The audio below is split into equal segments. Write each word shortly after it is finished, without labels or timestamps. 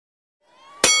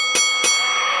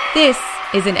This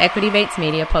is an Equity Mates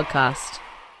Media podcast.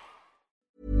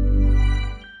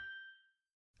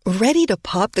 Ready to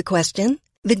pop the question?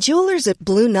 The jewelers at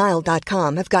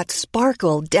BlueNile.com have got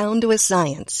sparkle down to a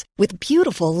science with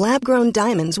beautiful lab-grown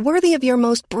diamonds worthy of your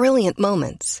most brilliant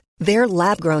moments. Their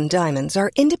lab-grown diamonds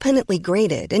are independently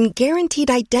graded and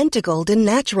guaranteed identical to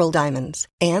natural diamonds,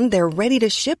 and they're ready to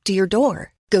ship to your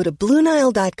door. Go to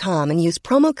BlueNile.com and use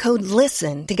promo code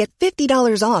LISTEN to get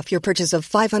 $50 off your purchase of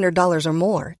 $500 or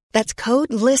more. That's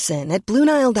code LISTEN at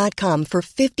BlueNile.com for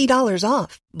 $50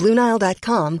 off.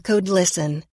 BlueNile.com, code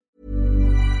LISTEN.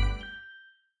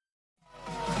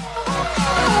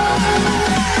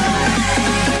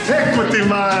 Equity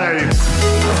Mates.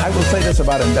 I will say this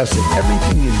about investing.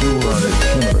 Everything you do learn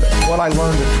is cumulative. What I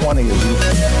learned at 20 is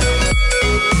useful.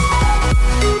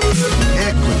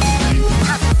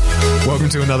 Welcome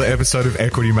to another episode of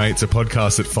Equity Mates, a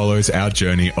podcast that follows our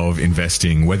journey of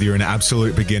investing. Whether you're an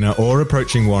absolute beginner or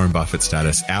approaching Warren Buffett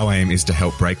status, our aim is to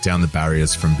help break down the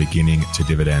barriers from beginning to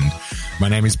dividend. My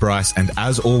name is Bryce, and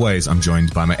as always, I'm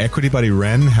joined by my equity buddy,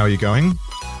 Ren. How are you going?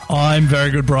 I'm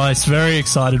very good, Bryce. Very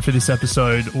excited for this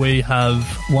episode. We have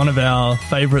one of our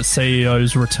favorite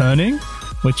CEOs returning,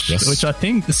 which I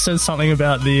think says something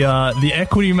about the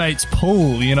Equity Mates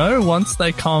pool. You know, once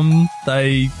they come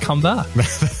back.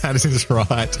 That is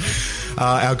right.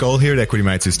 Our goal here at Equity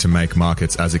Mates is to make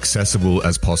markets as accessible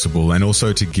as possible, and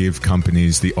also to give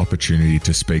companies the opportunity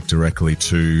to speak directly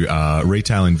to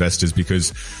retail investors,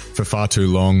 because for far too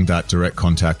long, that direct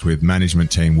contact with management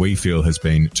team, we feel, has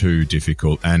been too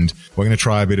difficult. And we're going to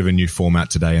try a bit of a new format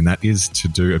today, and that is to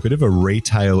do a bit of a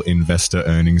retail investor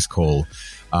earnings call.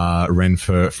 Ren,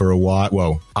 for a while,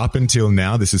 well, up until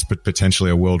now, this is potentially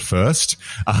a world first.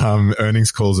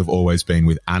 Earnings calls have always been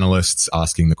with analysts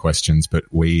asking the questions, but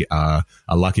we are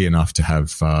lucky enough to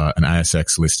have an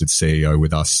ASX-listed CEO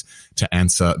with us to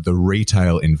answer the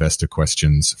retail investor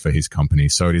questions for his company.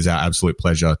 So it is our absolute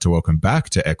pleasure to welcome back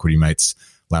to Equity Mates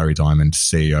Larry Diamond,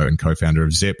 CEO and co-founder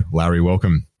of Zip. Larry,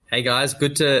 welcome. Hey guys,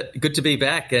 good to be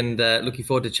back, and looking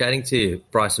forward to chatting to you,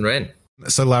 Bryce and Ren.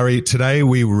 So, Larry, today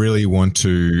we really want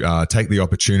to take the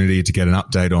opportunity to get an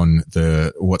update on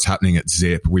what's happening at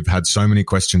Zip. We've had so many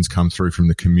questions come through from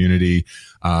the community,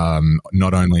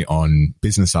 not only on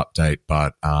business update,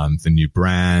 but the new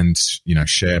brand,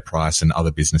 share price and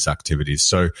other business activities.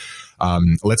 So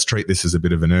let's treat this as a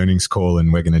bit of an earnings call,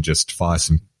 and we're going to just fire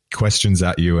some questions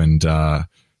at you and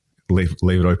leave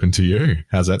it open to you.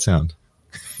 How's that sound?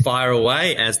 Fire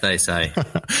away, as they say.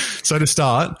 So to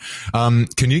start,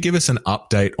 can you give us an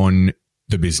update on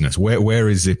the business? Where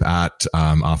is Zip at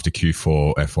after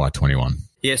Q4 FY21?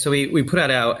 Yeah, so we put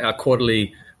out our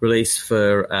quarterly release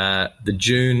for the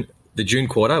June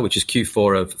quarter, which is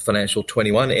Q4 of financial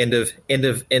 21, end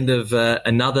of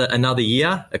another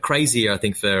year, a crazy year, I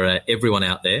think, for everyone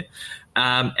out there.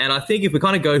 And I think if we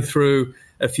kind of go through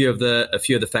a few of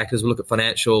the factors, we'll look at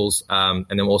financials, and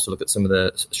then we'll also look at some of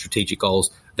the strategic goals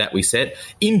that we set.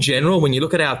 In general, when you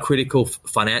look at our critical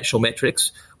financial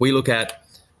metrics, we look at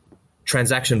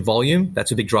transaction volume.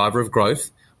 That's a big driver of growth.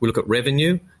 We look at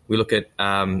revenue. We look at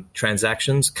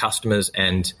transactions, customers,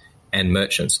 and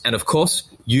merchants, and of course,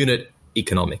 unit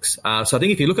economics. So I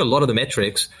think if you look at a lot of the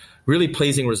metrics, really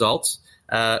pleasing results.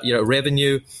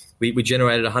 Revenue, we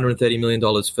generated $130 million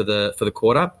for the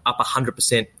quarter, up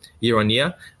 100% year on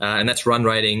year, and that's run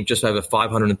rating just over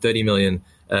 $530 million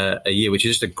a year, which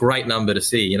is just a great number to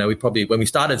see. We probably, when we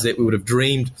started Zip, we would have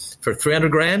dreamed for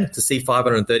 $300,000 to see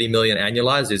 $530 million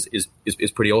annualized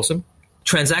is pretty awesome.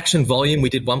 Transaction volume, we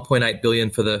did 1.8 billion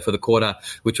for the quarter,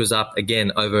 which was up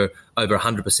again over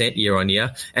 100% year on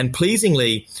year. And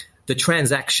pleasingly, the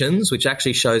transactions, which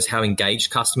actually shows how engaged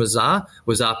customers are,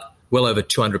 was up well over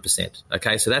 200%.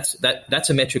 Okay, so that's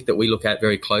a metric that we look at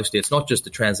very closely. It's not just the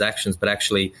transactions, but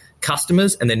actually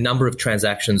customers and the number of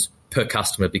transactions per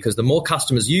customer, because the more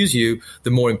customers use you, the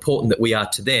more important that we are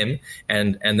to them,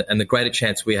 and the greater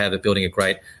chance we have of building a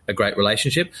great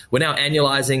relationship. We're now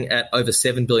annualizing at over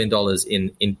 $7 billion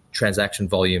in transaction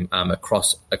volume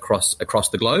across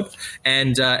the globe,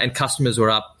 and customers were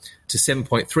up to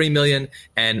 7.3 million,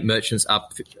 and merchants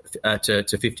up to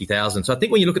 50,000. So I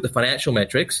think when you look at the financial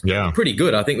metrics, pretty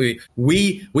good. I think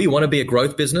we want to be a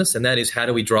growth business, and that is how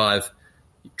do we drive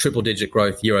triple digit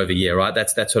growth year over year, right?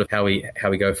 That's sort of how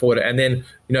we go forward. And then,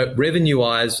 revenue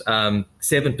wise,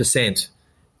 7%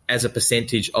 as a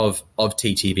percentage of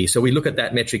TTV. So we look at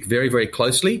that metric very, very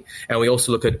closely. And we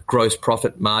also look at gross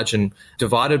profit margin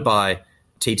divided by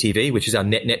TTV, which is our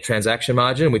net transaction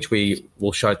margin, which we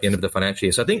will show at the end of the financial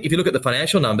year. So I think if you look at the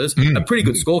financial numbers, a pretty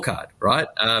good scorecard, right?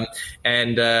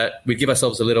 And we give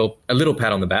ourselves a little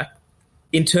pat on the back.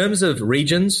 In terms of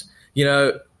regions,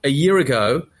 a year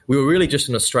ago, we were really just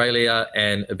in Australia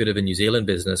and a bit of a New Zealand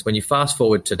business. When you fast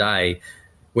forward today,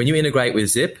 when you integrate with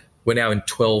Zip, we're now in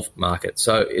 12 markets.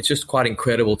 So it's just quite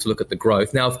incredible to look at the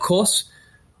growth. Now, of course,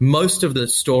 most of the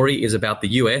story is about the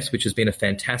US, which has been a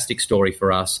fantastic story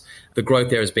for us. The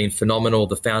growth there has been phenomenal.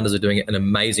 The founders are doing an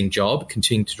amazing job,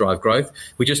 continuing to drive growth.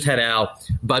 We just had our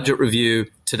budget review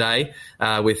today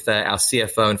with our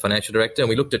CFO and financial director, and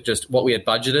we looked at just what we had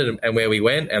budgeted and where we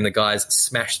went, and the guys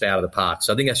smashed it out of the park.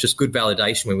 So I think that's just good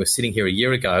validation. When we were sitting here a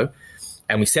year ago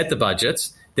and we set the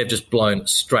budgets, they've just blown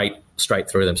straight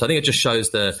through them. So I think it just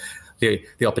shows the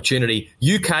opportunity.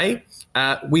 UK,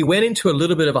 we went into a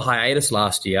little bit of a hiatus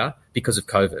last year because of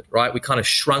COVID, right? We kind of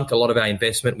shrunk a lot of our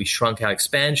investment. We shrunk our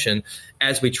expansion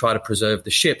as we try to preserve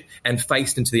the ship and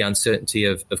faced into the uncertainty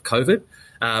of COVID.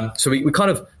 So we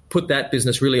kind of put that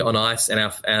business really on ice, and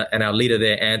our leader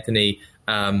there, Anthony,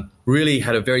 really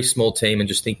had a very small team and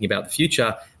just thinking about the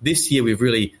future. This year, we've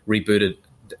really rebooted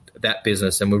that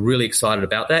business, and we're really excited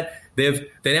about that. They're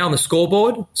now on the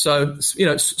scoreboard, so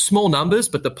small numbers,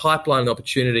 but the pipeline and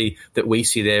opportunity that we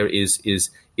see there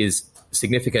is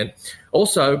significant.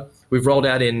 Also, we've rolled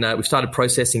out we've started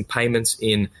processing payments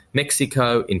in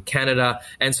Mexico, in Canada,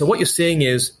 and so what you're seeing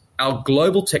is our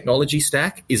global technology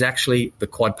stack is actually the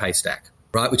QuadPay stack,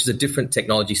 right, which is a different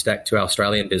technology stack to our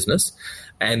Australian business.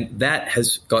 And that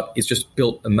is just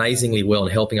built amazingly well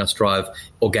in helping us drive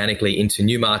organically into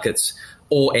new markets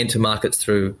or enter markets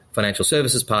through financial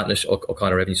services partners or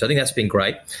kind of revenue. So I think that's been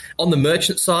great. On the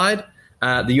merchant side,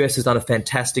 the US has done a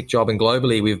fantastic job, and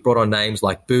globally we've brought on names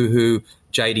like Boohoo,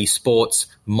 JD Sports,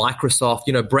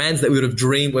 Microsoft, brands that we would have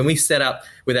dreamed when we set up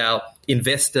with our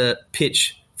investor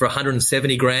pitch for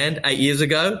 170 grand 8 years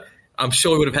ago. I'm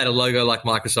sure we would have had a logo like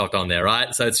Microsoft on there,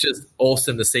 right? So it's just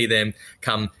awesome to see them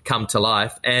come to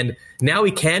life. And now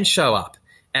we can show up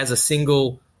as a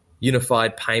single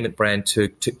unified payment brand to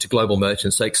global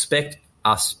merchants. So expect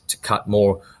us to cut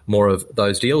more of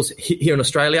those deals. Here in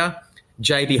Australia,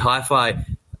 JB Hi-Fi,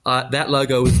 that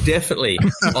logo was definitely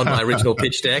on my original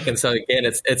pitch deck. And so again,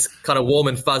 it's kind of warm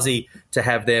and fuzzy to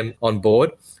have them on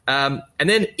board. And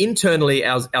then internally,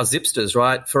 our Zipsters,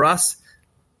 right? For us,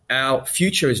 our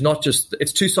future is not just,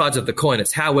 it's two sides of the coin.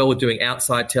 It's how well we're doing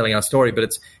outside telling our story, but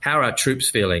it's how are our troops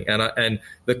feeling. And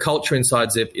the culture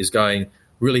inside Zip is going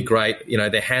really great.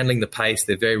 They're handling the pace.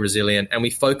 They're very resilient. And we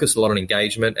focus a lot on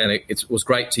engagement. And it was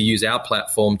great to use our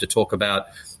platform to talk about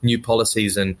new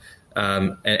policies and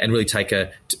really take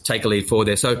a lead forward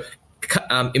there. So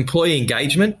employee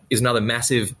engagement is another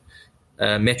massive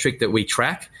metric that we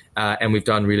track. And we've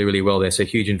done really, really well there. So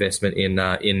huge investment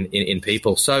in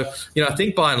people. So, I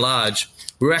think by and large,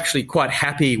 we're actually quite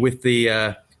happy with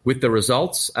the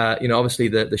results. Obviously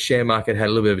the share market had a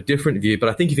little bit of a different view, but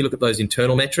I think if you look at those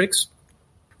internal metrics,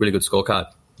 really good scorecard.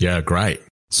 Yeah, great.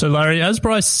 So, Larry, as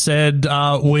Bryce said,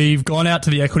 we've gone out to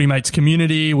the Equity Mates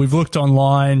community. We've looked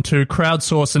online to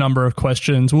crowdsource a number of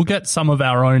questions. We'll get some of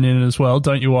our own in as well.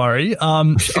 Don't you worry.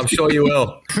 I'm sure you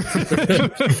will.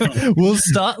 We'll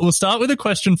start with a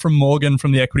question from Morgan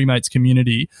from the Equity Mates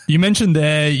community. You mentioned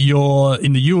there you're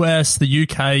in the US, the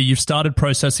UK. You've started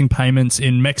processing payments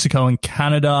in Mexico and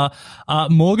Canada.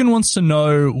 Morgan wants to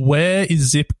know, where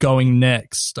is Zip going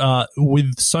next?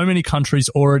 With so many countries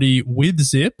already with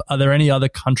Zip, are there any other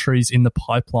countries in the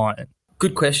pipeline?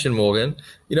 Good question, Morgan.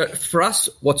 For us,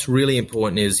 what's really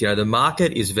important is, the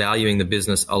market is valuing the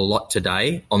business a lot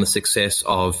today on the success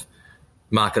of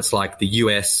markets like the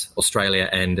US, Australia,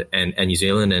 and New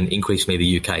Zealand, and increasingly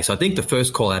the UK. So I think the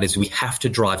first call out is we have to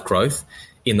drive growth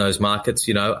in those markets.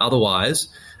 Otherwise,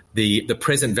 the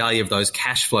present value of those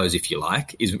cash flows, if you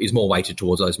like, is more weighted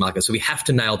towards those markets. So we have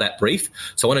to nail that brief.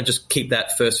 So I want to just keep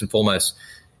that first and foremost.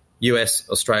 US,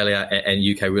 Australia, and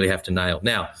UK really have to nail.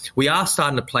 Now, we are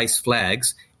starting to place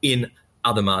flags in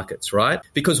other markets, right?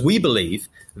 Because we believe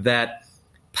that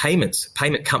payment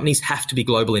companies have to be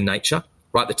global in nature,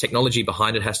 right? The technology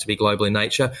behind it has to be global in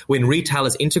nature. When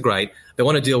retailers integrate, they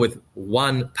want to deal with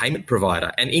one payment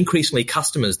provider, and increasingly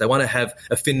customers, they want to have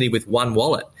affinity with one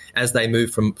wallet as they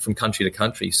move from country to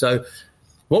country. So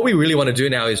what we really want to do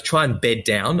now is try and bed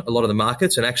down a lot of the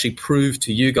markets and actually prove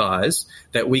to you guys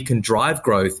that we can drive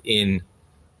growth in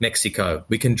Mexico.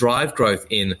 We can drive growth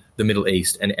in the Middle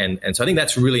East. And so I think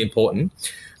that's really important.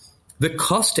 The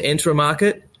cost to enter a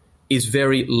market is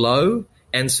very low.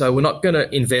 And so we're not going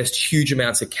to invest huge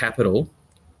amounts of capital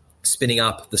spinning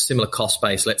up the similar cost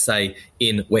base, let's say,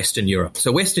 in Western Europe.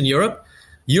 So Western Europe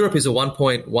is a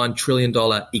 $1.1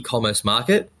 trillion e-commerce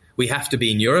market we have to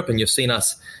be in Europe, and you've seen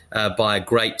us buy a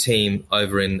great team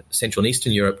over in Central and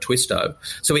Eastern Europe, Twisto.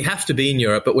 So we have to be in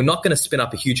Europe, but we're not going to spin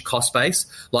up a huge cost base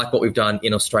like what we've done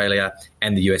in Australia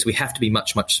and the US. We have to be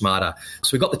much, much smarter. So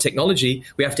we've got the technology.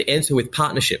 We have to enter with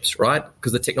partnerships, right?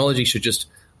 Because the technology should just,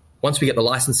 once we get the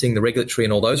licensing, the regulatory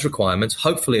and all those requirements,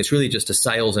 hopefully it's really just a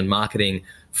sales and marketing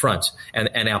front,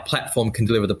 and our platform can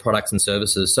deliver the products and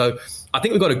services. So I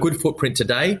think we've got a good footprint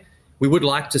today. We would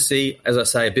like to see, as I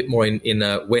say, a bit more in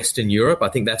Western Europe. I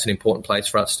think that's an important place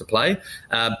for us to play.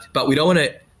 But we don't want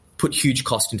to put huge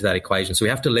cost into that equation. So we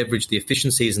have to leverage the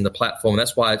efficiencies in the platform.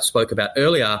 That's why I spoke about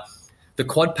earlier, the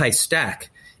QuadPay stack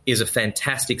is a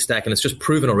fantastic stack, and it's just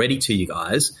proven already to you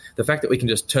guys. The fact that we can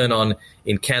just turn on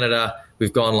in Canada,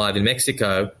 we've gone live in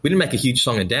Mexico. We didn't make a huge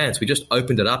song and dance. We just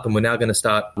opened it up, and we're now going to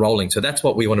start rolling. So that's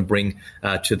what we want to bring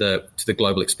to the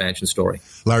global expansion story.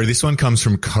 Larry, this one comes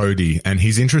from Cody, and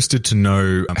he's interested to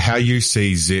know how you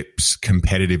see Zip's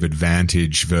competitive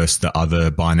advantage versus the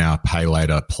other buy now, pay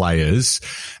later players.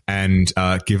 And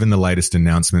given the latest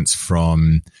announcements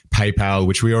from PayPal,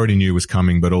 which we already knew was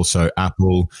coming, but also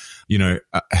Apple,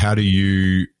 how do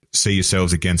you see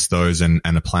yourselves against those and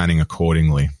are planning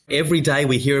accordingly? Every day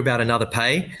we hear about another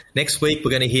pay. Next week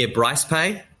we're going to hear Bryce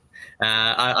Pay.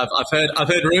 I've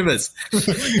heard rumors,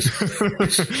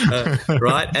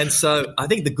 right? And so I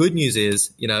think the good news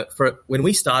is, when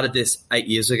we started this 8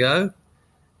 years ago,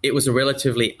 it was a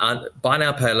relatively buy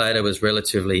now, pay later was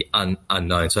relatively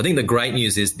unknown. So I think the great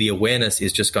news is the awareness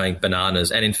is just going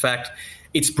bananas, and in fact,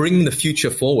 it's bringing the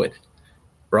future forward.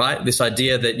 Right? This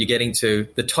idea that you're getting to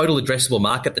the total addressable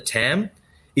market, the TAM,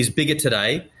 is bigger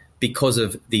today because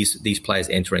of these players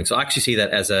entering. So I actually see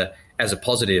that as a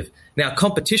positive. Now,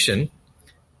 competition,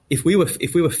 if we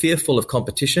were fearful of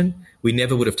competition, we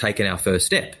never would have taken our first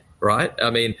step, right?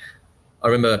 I mean, I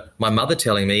remember my mother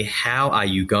telling me, how are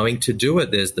you going to do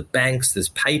it? There's the banks, there's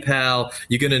PayPal,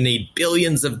 you're going to need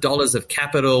billions of dollars of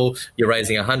capital, you're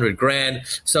raising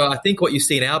 $100,000. So I think what you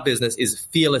see in our business is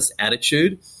fearless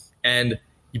attitude,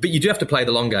 but you do have to play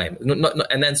the long game,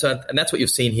 and that's what you've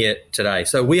seen here today.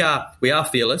 So we are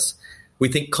fearless. We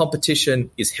think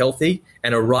competition is healthy,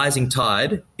 and a rising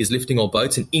tide is lifting all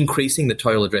boats and increasing the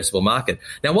total addressable market.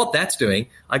 Now, what that's doing,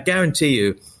 I guarantee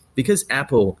you, because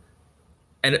Apple,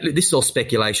 and this is all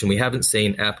speculation, we haven't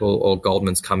seen Apple or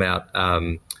Goldman's come out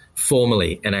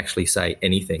formally and actually say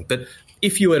anything. But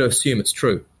if you were to assume it's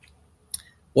true,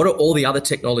 what are all the other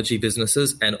technology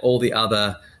businesses and all the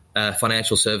other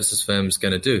financial services firms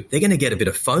going to do? They're going to get a bit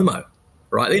of FOMO,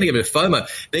 right? They're going to get a bit of FOMO.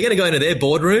 They're going to go into their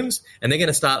boardrooms and they're going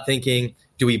to start thinking,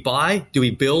 do we buy? Do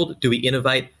we build? Do we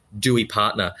innovate? Do we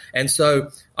partner? And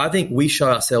so I think we show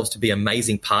ourselves to be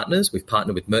amazing partners. We've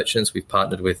partnered with merchants. We've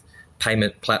partnered with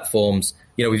payment platforms.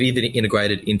 We've even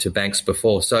integrated into banks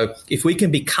before. So if we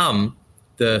can become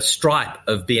the Stripe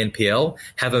of BNPL,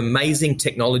 have amazing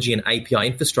technology and API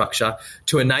infrastructure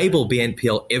to enable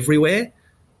BNPL everywhere,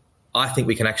 I think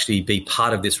we can actually be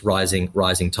part of this rising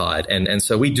tide. And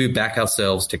so we do back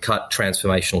ourselves to cut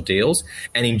transformational deals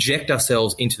and inject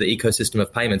ourselves into the ecosystem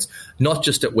of payments, not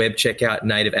just at web checkout,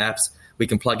 native apps. We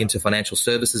can plug into financial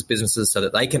services businesses so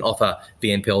that they can offer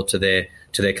BNPL to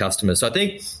their customers. So I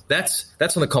think that's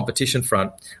on the competition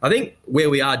front. I think where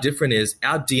we are different is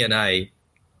our DNA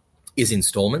is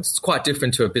installments. It's quite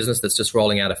different to a business that's just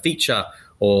rolling out a feature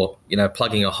or,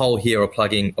 plugging a hole here or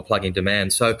plugging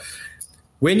demand. So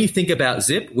when you think about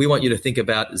Zip, we want you to think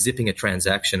about zipping a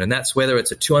transaction, and that's whether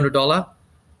it's a $200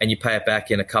 and you pay it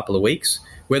back in a couple of weeks,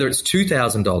 whether it's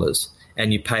 $2,000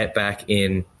 and you pay it back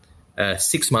in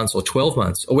 6 months or 12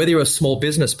 months, or whether you're a small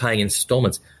business paying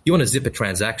installments, you want to zip a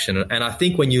transaction. And I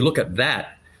think when you look at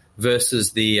that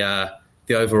versus the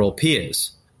overall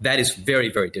peers, that is very,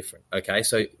 very different. Okay,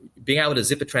 so being able to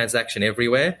zip a transaction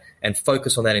everywhere and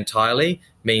focus on that entirely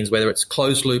means whether it's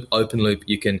closed loop, open loop,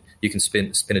 you can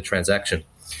spin a transaction.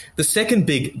 The second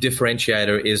big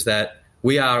differentiator is that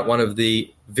we are one of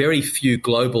the very few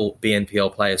global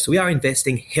BNPL players. So we are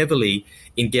investing heavily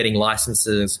in getting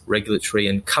licenses, regulatory,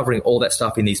 and covering all that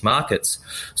stuff in these markets,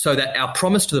 so that our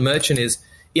promise to the merchant is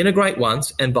integrate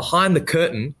once, and behind the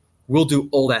curtain, we'll do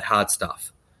all that hard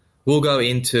stuff. We'll go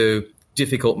into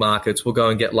difficult markets. We'll go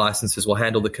and get licenses. We'll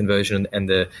handle the conversion and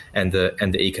the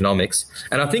economics.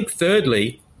 And I think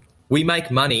thirdly, we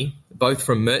make money both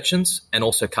from merchants and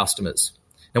also customers.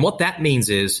 And what that means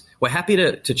is we're happy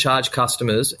to charge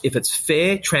customers if it's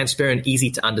fair, transparent,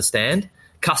 easy to understand.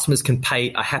 Customers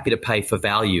are happy to pay for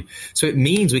value. So it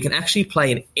means we can actually play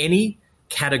in any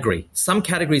category. Some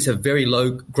categories have very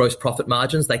low gross profit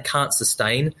margins. They can't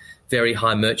sustain very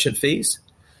high merchant fees.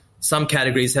 Some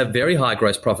categories have very high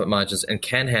gross profit margins and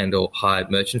can handle high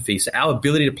merchant fees. So our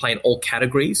ability to play in all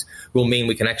categories will mean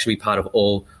we can actually be part of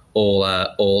all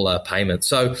payments.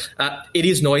 So it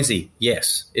is noisy.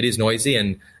 Yes, it is noisy,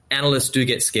 and analysts do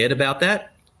get scared about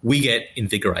that. We get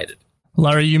invigorated.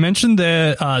 Larry, you mentioned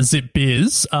there Zip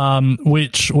Biz,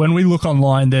 which when we look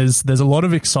online, there's a lot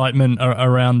of excitement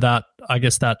around that, I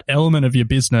guess, that element of your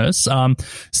business.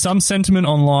 Some sentiment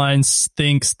online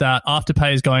thinks that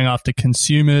Afterpay is going after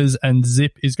consumers and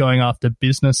Zip is going after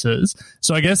businesses.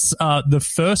 So I guess the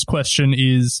first question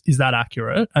is that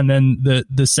accurate? And then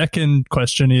the second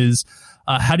question is,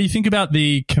 how do you think about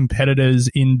the competitors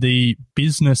in the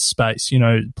business space,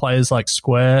 players like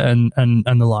Square and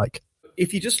the like?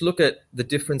 If you just look at the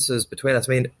differences between us,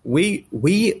 I mean,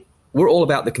 we're all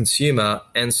about the consumer.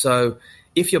 And so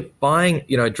if you're buying,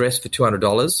 a dress for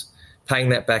 $200, paying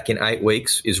that back in 8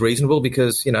 weeks is reasonable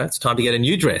because, it's time to get a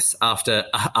new dress after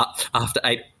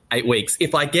 8 weeks.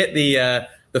 If I get the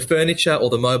furniture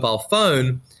or the mobile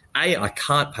phone, I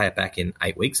can't pay it back in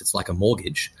 8 weeks. It's like a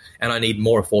mortgage, and I need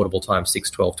more affordable time,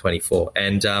 6, 12, 24.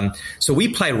 And so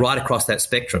we play right across that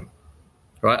spectrum,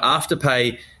 right?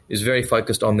 Afterpay is very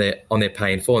focused on their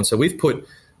pay in full. And so we've put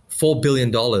 $4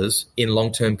 billion in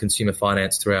long-term consumer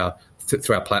finance through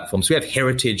our platform. So we have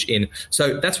heritage in.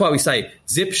 So that's why we say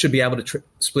Zip should be able to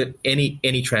split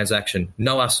any transaction.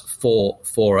 Know us for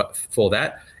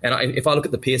that. And if I look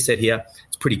at the peer set here,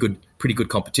 it's pretty good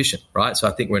competition, right? So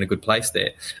I think we're in a good place there.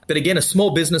 But again, a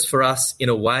small business for us in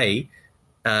a way,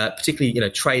 particularly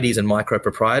tradies and micro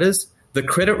proprietors, the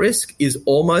credit risk is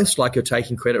almost like you're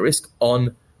taking credit risk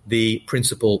on the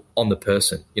principal, on the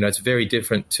person. It's very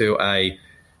different to a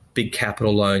big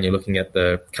capital loan. You're looking at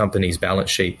the company's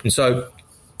balance sheet. And so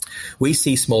we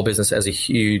see small business as a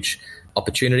huge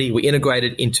opportunity. We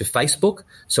integrated into Facebook,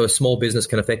 so a small business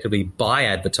can effectively buy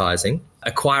advertising,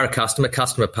 acquire a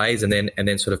customer pays, and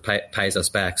then sort of pays us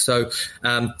back. So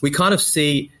we kind of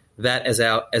see that as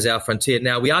our frontier.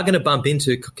 Now, we are going to bump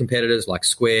into competitors like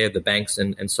Square, the banks,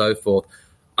 and so forth.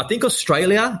 I think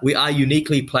Australia, we are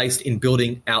uniquely placed in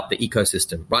building out the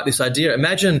ecosystem, right? This idea,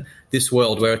 imagine this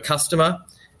world where a customer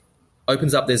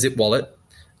opens up their Zip wallet,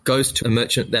 goes to a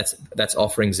merchant that's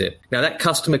offering Zip. Now, that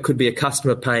customer could be a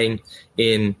customer getting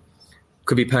a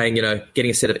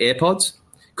set of AirPods,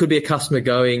 could be a customer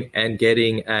going and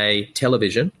getting a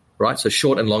television, right? So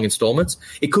short and long installments.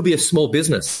 It could be a small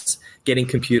business getting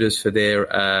computers for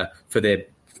their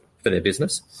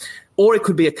business. Or it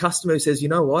could be a customer who says, you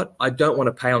know what, I don't want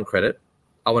to pay on credit.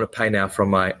 I want to pay now from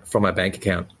my bank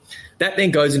account. That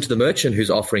then goes into the merchant who's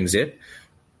offering Zip.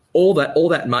 All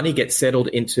that money gets settled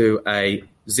into a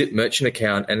Zip merchant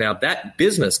account, and now that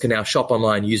business can now shop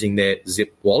online using their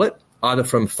Zip wallet, either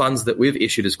from funds that we've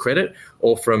issued as credit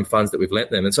or from funds that we've lent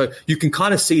them. And so you can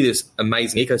kind of see this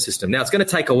amazing ecosystem. Now, it's going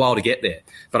to take a while to get there,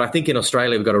 but I think in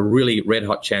Australia, we've got a really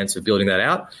red-hot chance of building that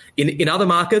out. In other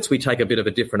markets, we take a bit of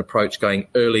a different approach, going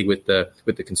early with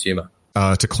the consumer.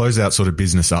 To close out sort of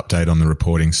business update on the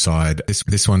reporting side,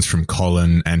 this one's from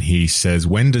Colin, and he says,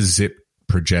 when does Zip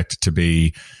project to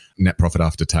be net profit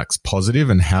after tax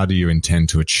positive, and how do you intend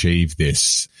to achieve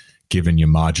this given your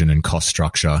margin and cost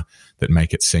structure that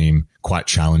make it seem quite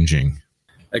challenging?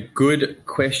 A good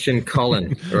question,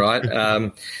 Colin, right?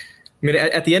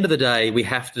 At the end of the day, we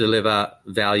have to deliver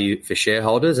value for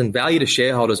shareholders, and value to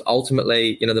shareholders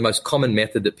ultimately, the most common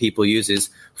method that people use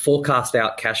is forecast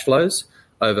out cash flows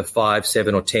over 5,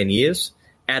 7 or 10 years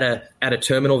at a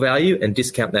terminal value and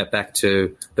discount that back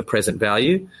to the present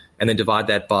value, and then divide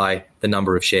that by the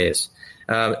number of shares.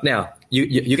 Now, you're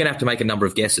going to have to make a number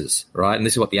of guesses, right? And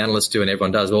this is what the analysts do and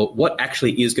everyone does. Well, what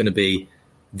actually is going to be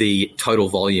the total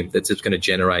volume that Zip's going to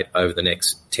generate over the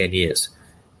next 10 years?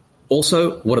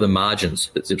 Also, what are the margins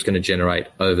that Zip's going to generate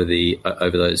over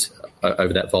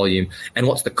that volume? And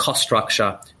what's the cost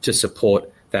structure to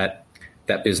support that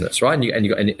business, right? And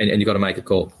you've got to make a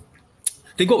call.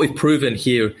 I think what we've proven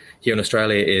here in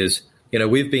Australia is,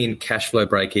 we've been cash flow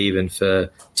break even for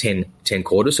 10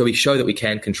 quarters, so we show that we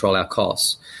can control our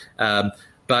costs.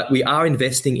 But we are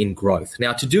investing in growth.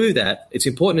 Now, to do that, it's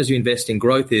important as you invest in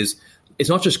growth it's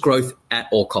not just growth at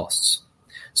all costs.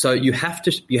 So you have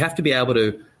to be able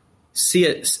to see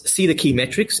the key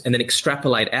metrics and then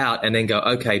extrapolate out and then go,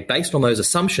 okay, based on those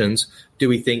assumptions, do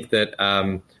we think that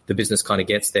the business kind of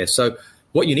gets there? So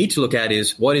what you need to look at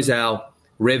is, what is our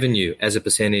revenue as a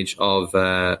percentage of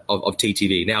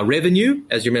TTV. Now, revenue,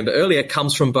 as you remember earlier,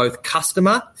 comes from both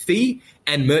customer fee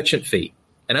and merchant fee.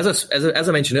 And as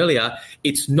I mentioned earlier,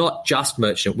 it's not just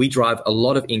merchant. We drive a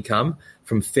lot of income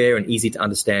from fair and easy to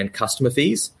understand customer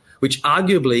fees. which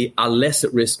arguably are less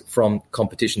at risk from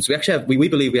competition. So we actually have, we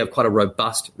believe we have quite a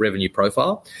robust revenue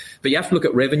profile, but you have to look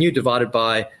at revenue divided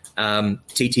by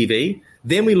TTV.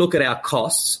 Then we look at our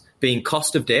costs being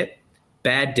cost of debt,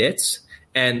 bad debts,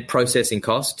 and processing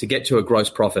costs to get to a gross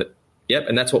profit. Yep,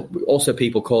 and that's what also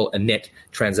people call a net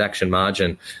transaction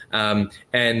margin.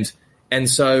 And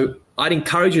so I'd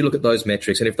encourage you to look at those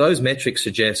metrics. And if those metrics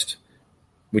suggest,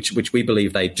 which we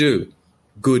believe they do,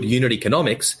 good unit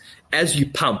economics, as you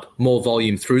pump more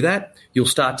volume through that, you'll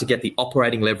start to get the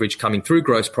operating leverage coming through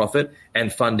gross profit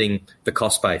and funding the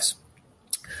cost base.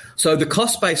 So the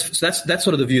cost base, so that's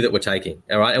sort of the view that we're taking,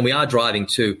 all right? And we are driving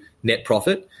to net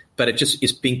profit, but it just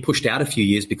is being pushed out a few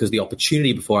years because the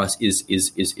opportunity before us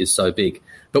is so big.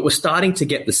 But we're starting to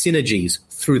get the synergies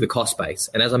through the cost base.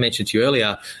 And as I mentioned to you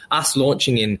earlier, us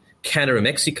launching in Canada and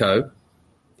Mexico,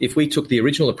 if we took the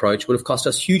original approach, would have cost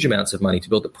us huge amounts of money to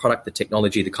build the product, the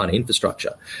technology, the kind of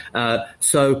infrastructure.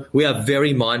 So we are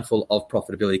very mindful of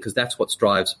profitability because that's what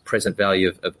drives present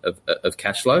value of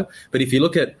cash flow. But if you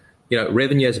look at,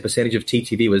 revenue as a percentage of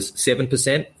TTV was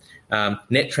 7%.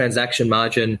 Net transaction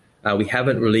margin, we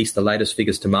haven't released the latest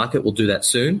figures to market. We'll do that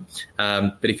soon.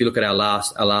 But if you look at our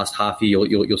last half year,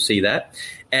 you'll see that.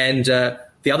 And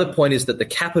the other point is that the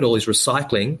capital is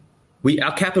recycling.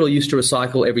 Our capital used to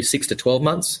recycle every 6 to 12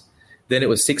 months. Then it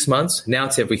was 6 months. Now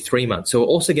it's every 3 months. So we're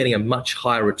also getting a much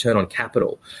higher return on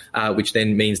capital, which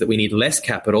then means that we need less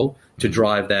capital to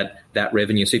drive that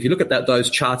revenue. So if you look at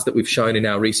those charts that we've shown in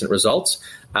our recent results,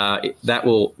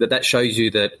 that shows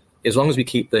you that as long as we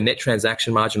keep the net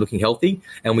transaction margin looking healthy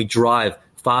and we drive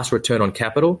fast return on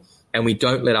capital and we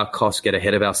don't let our costs get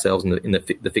ahead of ourselves in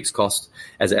the fixed cost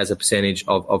as a percentage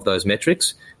of those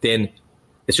metrics, then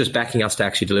it's just backing us to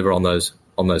actually deliver on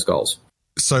those goals.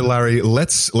 So, Larry,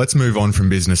 let's move on from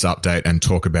business update and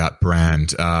talk about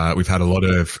brand. We've had a lot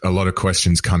of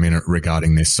questions come in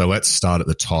regarding this. So let's start at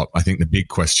the top. I think the big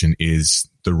question is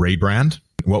the rebrand.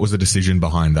 What was the decision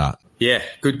behind that? Yeah,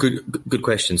 good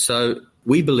question. So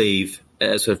we believe,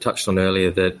 as I've touched on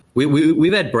earlier, that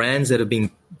we've had brands that have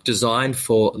been designed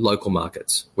for local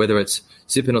markets, whether it's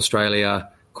Zip in Australia,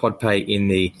 QuadPay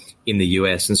in the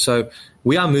US, and so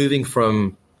we are moving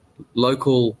from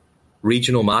local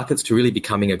regional markets to really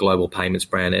becoming a global payments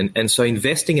brand. And so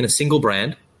investing in a single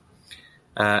brand,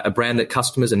 a brand that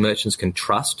customers and merchants can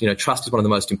trust. Trust is one of the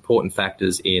most important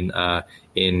factors in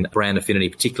brand affinity,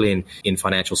 particularly in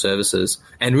financial services,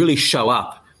 and really show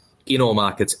up in all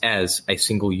markets as a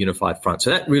single unified front. So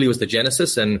that really was the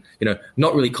genesis and,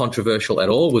 not really controversial at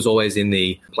all, was always in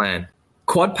the plan.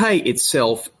 QuadPay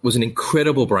itself was an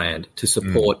incredible brand to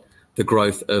support the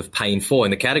growth of paying for in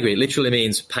the category. It literally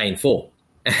means paying for.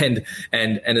 And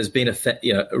has been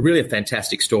really a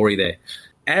fantastic story there.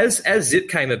 As Zip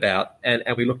came about and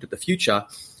we looked at the future,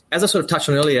 as I sort of touched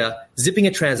on earlier, zipping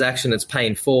a transaction that's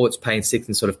paying 4, it's paying 6,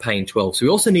 and sort of paying 12. So we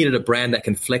also needed a brand that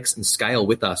can flex and scale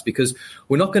with us because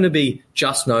we're not going to be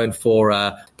just known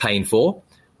for paying 4,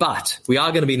 but we are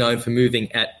going to be known for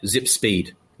moving at Zip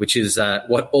speed, which is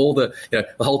what all the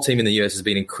whole team in the US has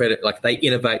been incredible. Like, they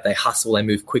innovate, they hustle, they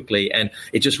move quickly, and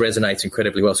it just resonates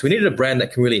incredibly well. So we needed a brand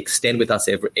that can really extend with us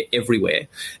everywhere.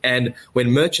 And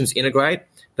when merchants integrate,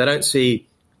 they don't see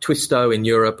Twisto in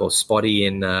Europe or Spotty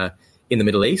in the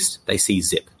Middle East. They see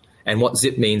Zip. And what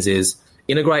Zip means is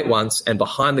integrate once, and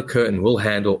behind the curtain, we'll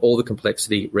handle all the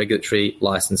complexity, regulatory,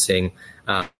 licensing,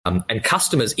 and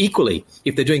customers equally.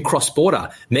 If they're doing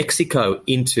cross-border, Mexico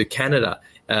into Canada,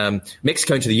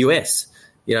 Mexico into the US,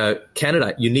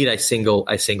 Canada, you need a single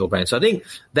brand. So I think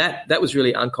that was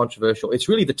really uncontroversial. It's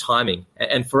really the timing,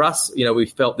 and for us, we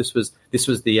felt this was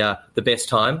the best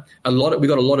time. We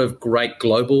got a lot of great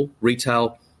global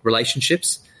retail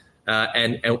relationships,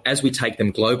 and as we take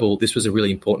them global, this was a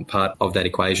really important part of that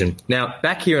equation. Now,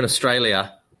 back here in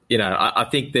Australia, I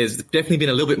think there's definitely been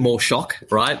a little bit more shock,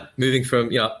 right? Moving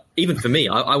from, even for me,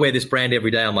 I wear this brand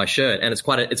every day on my shirt, and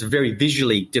it's a very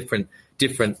visually different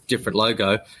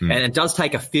logo, and it does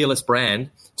take a fearless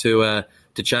brand to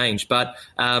change. But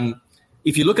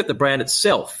if you look at the brand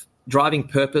itself, driving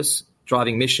purpose,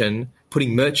 driving mission,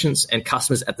 putting merchants and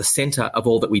customers at the center of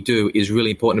all that we do is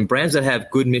really important. And brands that have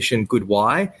good mission, good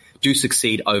why, do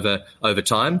succeed over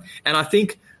time. And I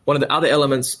think one of the other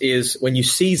elements is when you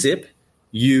see Zip,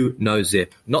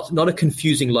 Zip, not a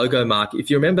confusing logo mark. If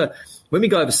you remember, when we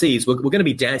go overseas, we're going to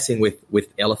be dancing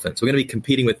with elephants. We're going to be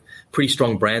competing with pretty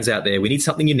strong brands out there. We need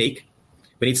something unique.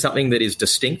 We need something that is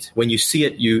distinct. When you see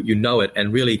it, you know it.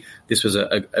 And really, this was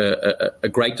a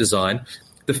great design.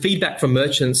 The feedback from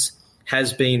merchants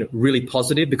has been really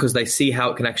positive because they see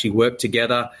how it can actually work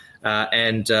together.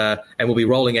 And we'll be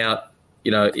rolling out,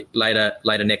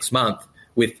 later next month,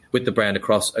 with the brand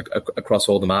across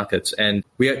all the markets. And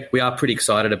we are pretty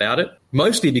excited about it,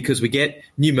 mostly because we get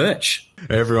new merch.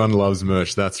 Everyone loves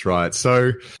merch. That's right.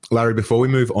 So, Larry, before we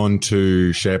move on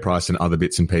to share price and other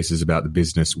bits and pieces about the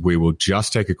business, we will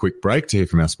just take a quick break to hear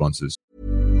from our sponsors.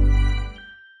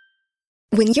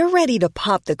 When you're ready to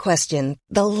pop the question,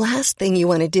 the last thing you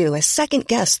want to do is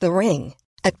second-guess the ring.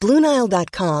 At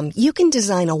BlueNile.com, you can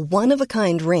design a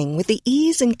one-of-a-kind ring with the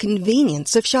ease and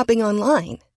convenience of shopping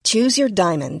online. Choose your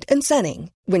diamond and setting.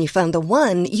 When you find the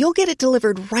one, you'll get it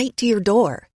delivered right to your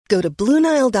door. Go to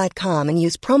BlueNile.com and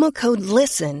use promo code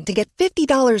LISTEN to get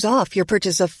 $50 off your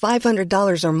purchase of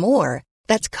 $500 or more.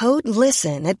 That's code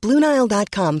LISTEN at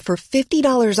BlueNile.com for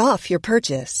 $50 off your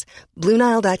purchase.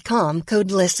 BlueNile.com,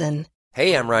 code LISTEN.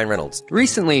 Hey, I'm Ryan Reynolds.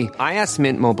 Recently, I asked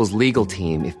Mint Mobile's legal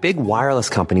team if big wireless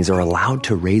companies are allowed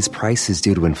to raise prices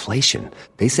due to inflation.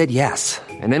 They said yes.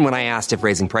 And then when I asked if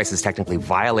raising prices technically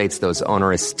violates those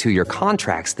onerous 2-year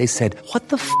contracts, they said, "What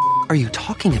the f*** are you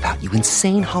talking about, you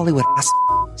insane Hollywood ass?"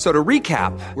 So to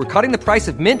recap, we're cutting the price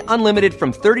of Mint Unlimited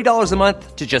from $30 a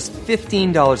month to just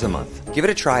 $15 a month. Give it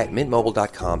a try at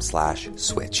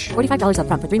mintmobile.com/switch. $45 up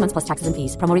front for 3 months plus taxes and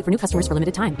fees. Promo rate for new customers for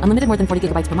limited time. Unlimited more than 40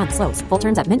 gigabytes per month. Slows full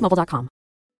terms at mintmobile.com.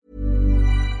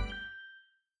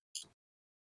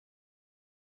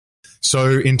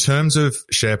 So in terms of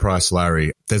share price,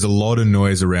 Larry, there's a lot of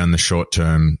noise around the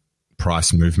short-term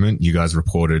price movement. You guys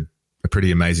reported a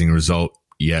pretty amazing result,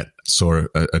 yet saw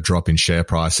a drop in share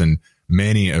price, and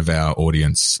many of our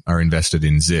audience are invested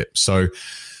in Zip. So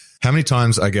how many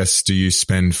times, I guess, do you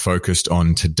spend focused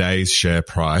on today's share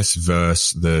price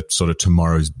versus the sort of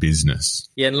tomorrow's business?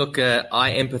 Yeah, and look,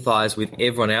 I empathize with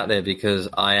everyone out there because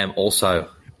I am also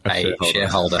a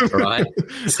shareholder, right?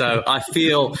 So I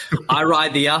feel I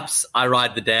ride the ups, I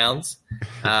ride the downs,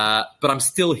 but I'm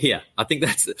still here. I think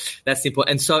that's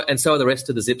important. And so are the rest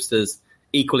of the Zipsters,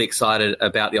 equally excited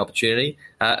about the opportunity.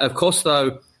 Of course,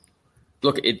 though,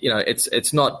 look,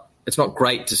 it's not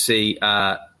great to see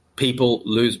people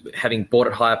lose, having bought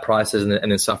at higher prices and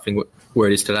then suffering where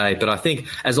it is today. But I think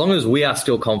as long as we are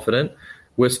still confident,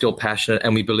 we're still passionate,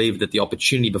 and we believe that the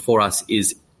opportunity before us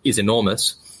is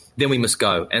enormous, then we must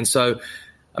go. And so,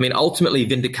 I mean, ultimately,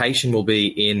 vindication will be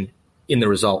in the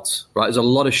results, right? There's a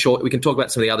lot of we can talk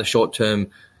about some of the other short-term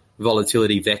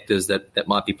volatility vectors that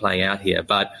might be playing out here.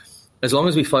 But as long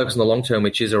as we focus on the long term,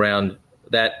 which is around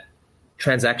that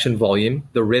transaction volume,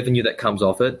 the revenue that comes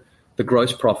off it, the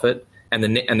gross profit, and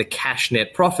the cash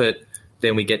net profit,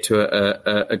 then we get to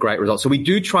a great result. So we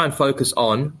do try and focus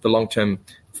on the long-term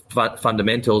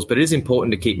fundamentals, but it is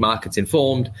important to keep markets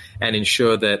informed and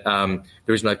ensure that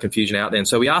there is no confusion out there. And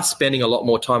so we are spending a lot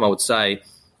more time, I would say,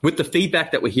 with the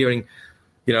feedback that we're hearing,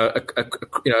 from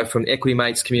the Equity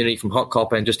Mates community, from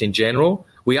HotCopper, and just in general.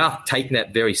 We are taking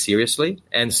that very seriously,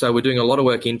 and so we're doing a lot of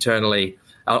work internally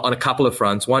on a couple of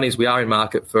fronts. One is we are in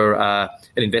market for an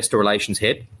investor relations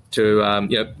head.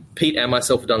 Pete and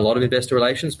myself have done a lot of investor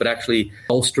relations, but actually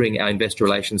bolstering our investor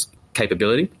relations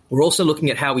capability. We're also looking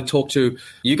at how we talk to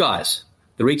you guys,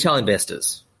 the retail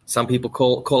investors. Some people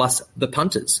call us the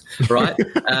punters, right?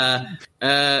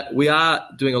 We are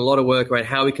doing a lot of work around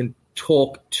how we can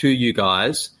talk to you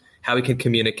guys, how we can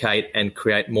communicate and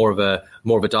create more of a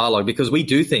dialogue, because we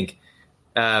do think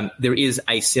there is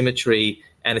asymmetry.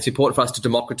 And it's important for us to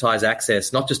democratize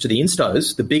access, not just to the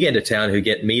instos, the big end of town who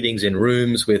get meetings in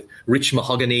rooms with rich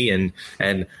mahogany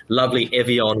and lovely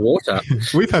Evian water.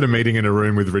 We've had a meeting in a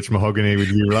room with rich mahogany with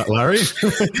you, Larry.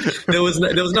 There was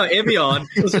no Evian.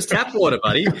 It was just tap water,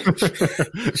 buddy.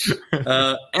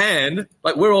 And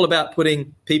we're all about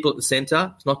putting people at the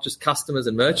center. It's not just customers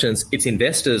and merchants, it's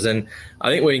investors. And I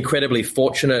think we're incredibly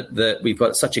fortunate that we've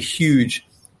got such a huge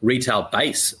retail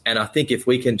base. And I think if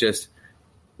we can just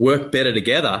work better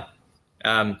together.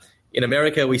 In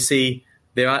America, we see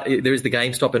there is the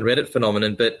GameStop and Reddit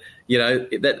phenomenon, but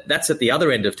that's at the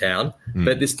other end of town.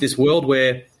 But this world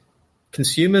where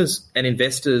consumers and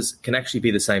investors can actually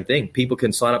be the same thing. People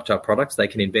can sign up to our products, they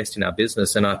can invest in our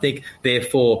business, and I think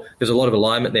therefore there's a lot of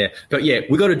alignment there. But yeah,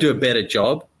 we've got to do a better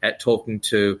job at talking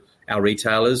to our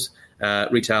retailers,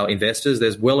 retail investors.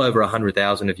 There's well over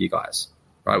 100,000 of you guys,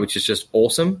 right? Which is just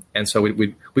awesome, and so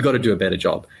we got to do a better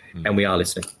job. And we are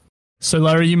listening. So,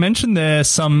 Larry, you mentioned there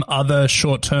some other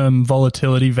short-term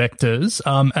volatility vectors,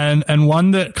 and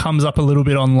one that comes up a little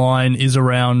bit online is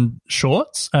around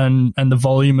shorts and the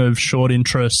volume of short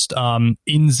interest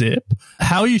in Zip.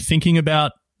 How are you thinking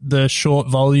about the short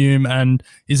volume, and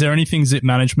is there anything Zip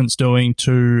management's doing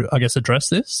to, I guess, address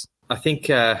this? I think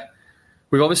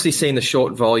we've obviously seen the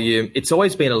short volume. It's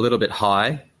always been a little bit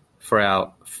high for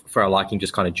our liking,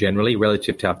 just kind of generally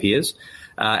relative to our peers.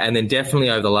 And then definitely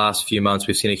over the last few months,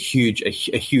 we've seen a huge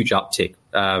uptick.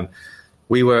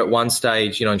 We were at one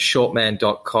stage, in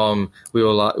shortman.com, we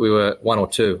were 1 or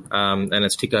 2, and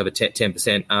it's ticked over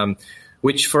 10%,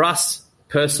 which for us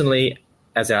personally,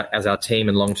 as our team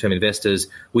and long-term investors,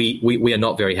 we are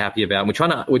not very happy about.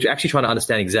 And we're actually trying to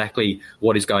understand exactly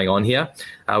what is going on here.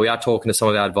 We are talking to some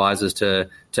of our advisors to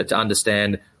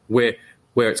understand where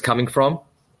it's coming from.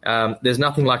 There's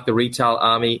nothing like the retail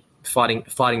army fighting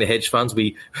the hedge funds.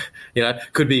 We,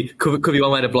 could be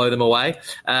one way to blow them away.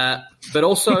 But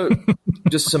also,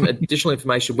 just some additional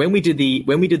information. When we did the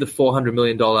 $400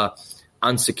 million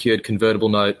unsecured convertible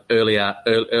note earlier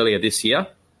this year,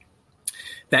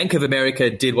 Bank of America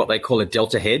did what they call a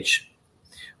delta hedge,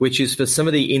 which is for some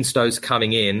of the instos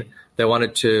coming in, they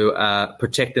wanted to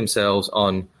protect themselves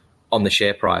on the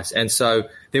share price. And so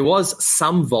there was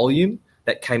some volume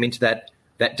that came into that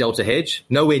delta hedge,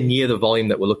 nowhere near the volume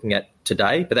that we're looking at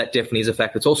today, but that definitely is a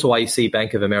fact. It's also why you see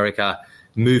Bank of America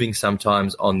moving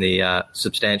sometimes on the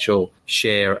substantial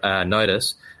share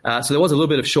notice. So there was a little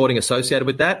bit of shorting associated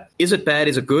with that. Is it bad?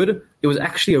 Is it good? It was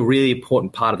actually a really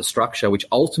important part of the structure, which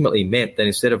ultimately meant that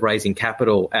instead of raising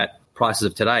capital at prices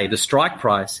of today, the strike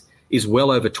price is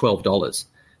well over $12.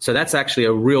 So that's actually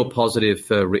a real positive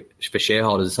for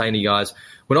shareholders, saying to you guys,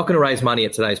 we're not going to raise money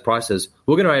at today's prices.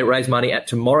 We're going to raise money at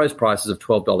tomorrow's prices of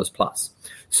 $12 plus.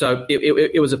 So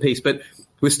it was a piece, but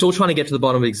we're still trying to get to the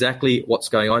bottom of exactly what's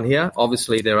going on here.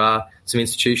 Obviously, there are some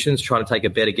institutions trying to take a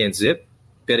bet against Zip,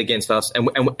 bet against us,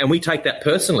 and we take that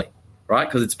personally, right?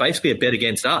 Because it's basically a bet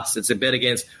against us. It's a bet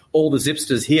against all the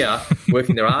Zipsters here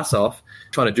working their ass off,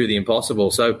 trying to do the impossible.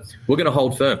 So we're going to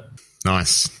hold firm.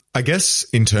 Nice. I guess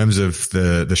in terms of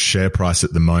the share price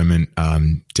at the moment,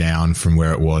 down from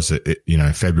where it was at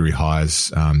February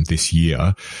highs this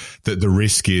year, the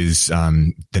risk is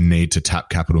the need to tap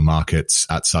capital markets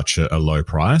at such a low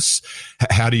price.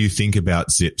 How do you think about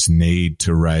Zip's need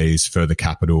to raise further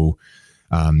capital?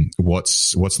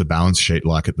 What's the balance sheet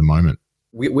like at the moment?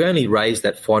 We only raised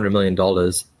that $400 million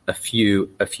a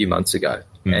few months ago,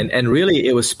 and really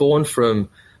it was spawned from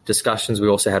discussions we're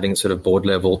also having at sort of board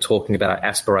level, talking about our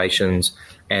aspirations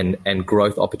and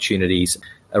growth opportunities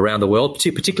around the world,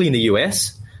 particularly in the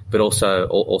US, but also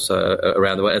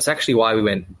around the world. It's actually why we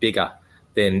went bigger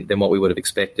than what we would have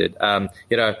expected.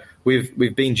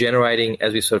 We've been generating,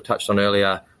 as we sort of touched on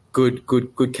earlier,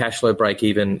 good cash flow break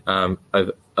even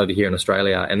over here in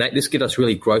Australia, and this gives us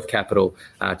really growth capital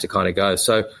to kind of go.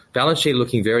 So balance sheet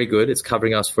looking very good. It's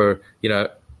covering us for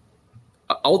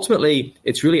ultimately,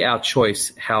 it's really our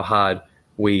choice how hard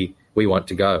we want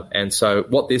to go. And so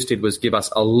what this did was give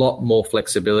us a lot more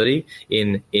flexibility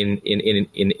in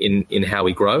how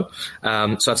we grow.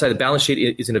 So I'd say the balance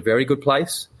sheet is in a very good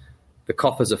place. The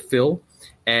coffers are full,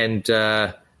 and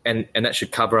that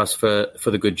should cover us for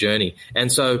the good journey. And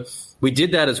so we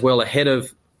did that as well ahead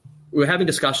of. We were having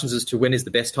discussions as to when is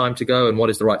the best time to go and what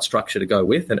is the right structure to go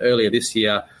with. And earlier this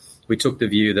year, we took the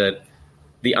view that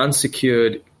the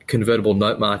unsecured convertible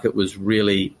note market was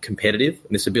really competitive,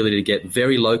 and this ability to get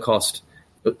very low cost,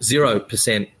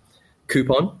 0%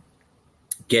 coupon,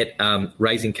 get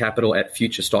raising capital at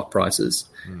future stock prices,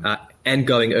 and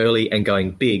going early and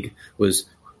going big was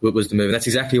the move. And that's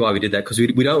exactly why we did that, because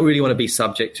we don't really want to be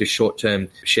subject to short-term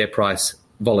share price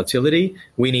volatility.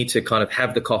 We need to kind of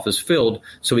have the coffers filled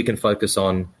so we can focus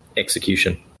on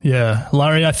execution. Yeah,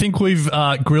 Larry, I think we've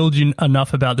grilled you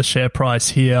enough about the share price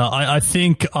here. I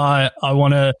think I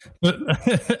want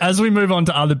to, as we move on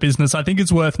to other business, I think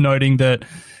it's worth noting that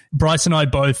Bryce and I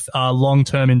both are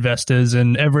long-term investors,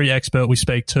 and every expert we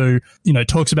speak to,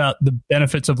 talks about the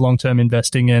benefits of long-term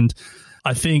investing. And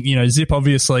I think, Zip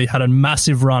obviously had a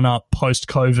massive run up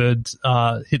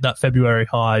post-COVID, hit that February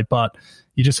high, but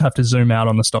you just have to zoom out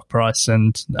on the stock price,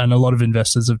 and a lot of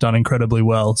investors have done incredibly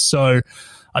well. So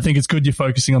I think it's good you're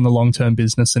focusing on the long-term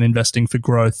business and investing for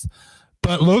growth.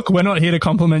 But look, we're not here to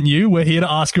compliment you. We're here to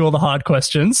ask you all the hard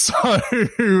questions. So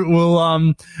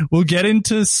we'll get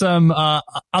into some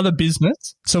other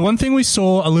business. So one thing we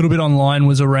saw a little bit online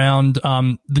was around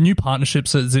the new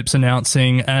partnerships that Zip's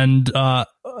announcing, and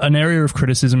an area of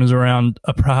criticism is around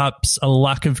perhaps a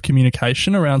lack of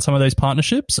communication around some of these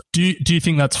partnerships. Do you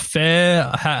think that's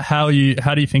fair? How do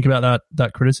you think about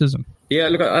that criticism? Yeah,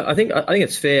 look, I think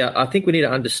it's fair. I think we need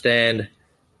to understand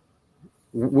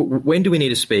when do we need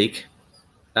to speak,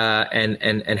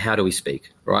 and how do we speak,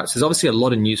 right? So there's obviously a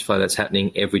lot of news flow that's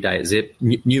happening every day at Zip.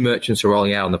 New merchants are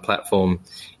rolling out on the platform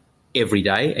every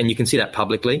day, and you can see that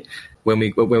publicly. When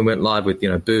we went live with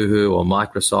Boohoo or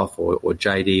Microsoft or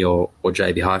JD or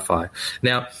JB Hi-Fi.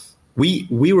 Now, we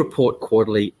report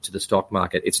quarterly to the stock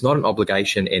market. It's not an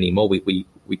obligation anymore. We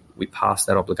passed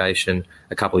that obligation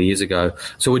a couple of years ago.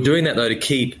 So we're doing that though to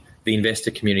keep the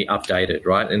investor community updated,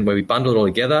 right? And where we bundle it all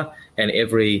together, and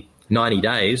every 90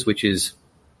 days, which is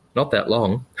not that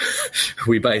long,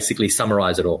 we basically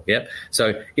summarize it all. Yeah.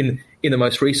 So in the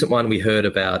most recent one, we heard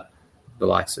about the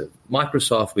likes of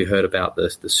Microsoft. We heard about the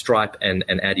Stripe and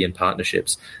Adyen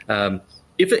partnerships.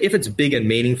 If it's big and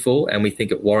meaningful and we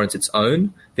think it warrants its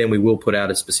own, then we will put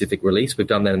out a specific release. We've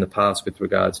done that in the past with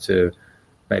regards to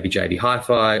maybe JB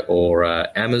Hi-Fi or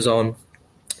Amazon,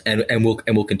 and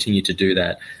we'll continue to do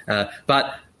that.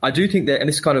 But I do think that, and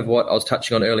this is kind of what I was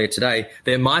touching on earlier today,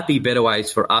 there might be better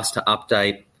ways for us to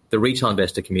update the retail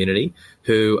investor community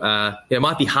who it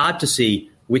might be hard to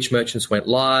see which merchants went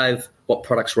live, what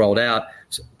products rolled out,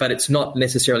 but it's not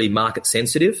necessarily market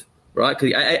sensitive, right?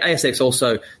 Because ASX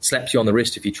also slaps you on the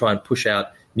wrist if you try and push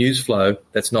out news flow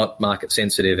that's not market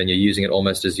sensitive and you're using it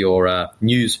almost as your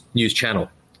news channel,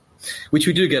 which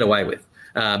we do get away with.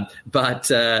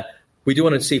 But we do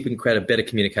want to see if we can create a better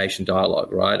communication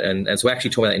dialogue, right? And so we're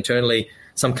actually talking about that internally.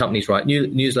 Some companies write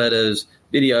newsletters,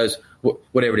 videos,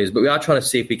 whatever it is, but we are trying to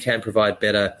see if we can provide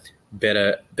better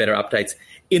updates.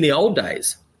 In the old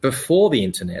days, before the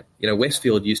internet,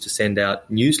 Westfield used to send out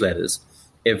newsletters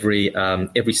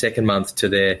every second month to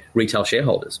their retail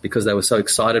shareholders because they were so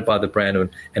excited by the brand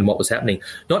and what was happening.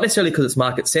 Not necessarily because it's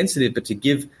market sensitive, but to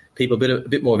give people a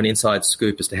bit more of an inside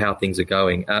scoop as to how things are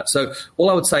going. So all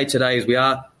I would say today is we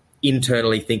are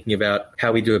internally thinking about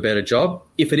how we do a better job.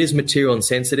 If it is material and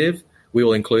sensitive, we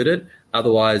will include it.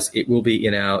 Otherwise, it will be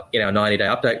in our 90-day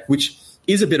update, which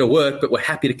is a bit of work, but we're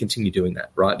happy to continue doing that,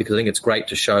 right? Because I think it's great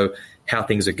to show how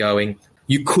things are going.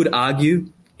 You could argue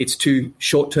it's too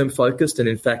short-term focused, and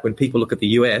in fact, when people look at the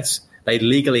US, they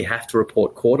legally have to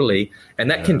report quarterly, and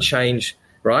that can change,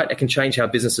 right? It can change how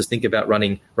businesses think about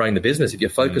running the business. If you're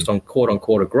focused on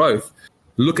quarter-on-quarter growth,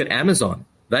 look at Amazon.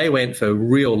 They went for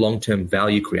real long-term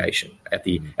value creation at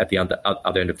the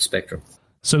other end of the spectrum.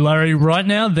 So, Larry, right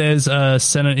now there's a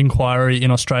Senate inquiry in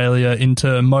Australia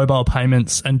into mobile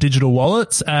payments and digital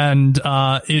wallets, and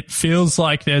it feels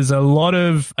like there's a lot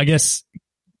of, I guess,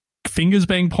 fingers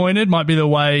being pointed might be the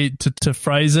way to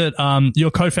phrase it.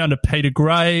 Your co-founder, Peter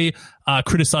Gray,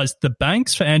 criticised the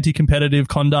banks for anti-competitive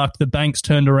conduct. The banks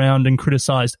turned around and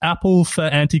criticised Apple for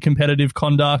anti-competitive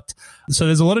conduct. So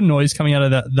there's a lot of noise coming out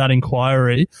of that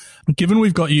inquiry. Given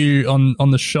we've got you on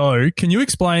the show, can you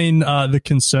explain the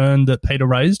concern that Peter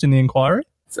raised in the inquiry?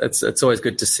 It's always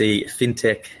good to see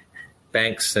fintech,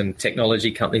 banks and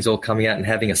technology companies all coming out and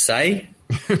having a say.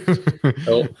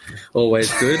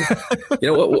 Always good.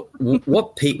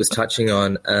 What Pete was touching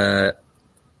on,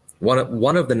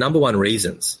 one of the number one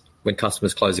reasons when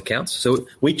customers close accounts. So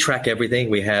we track everything.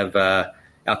 We have our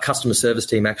customer service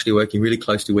team actually working really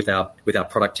closely with our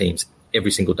product teams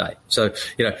every single day. So,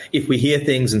 if we hear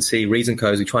things and see reason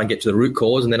codes, we try and get to the root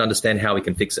cause and then understand how we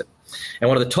can fix it. And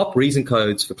one of the top reason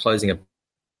codes for closing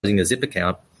a Zip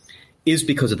account is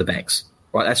because of the banks.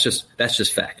 Right, that's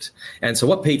just fact. And so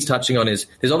what Pete's touching on is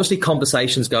there's obviously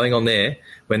conversations going on there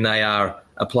when they are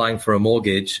applying for a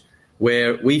mortgage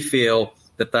where we feel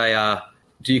that they are,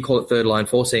 do you call it third line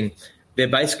forcing? They're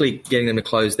basically getting them to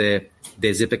close their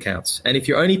Zip accounts. And if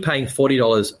you're only paying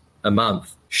 $40 a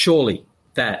month, surely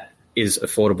that is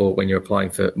affordable when you're applying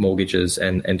for mortgages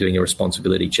and doing your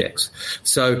responsibility checks.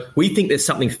 So we think there's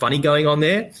something funny going on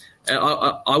there.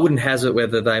 I wouldn't hazard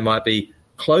whether they might be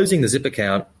closing the Zip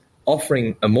account,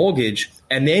 offering a mortgage,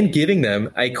 and then giving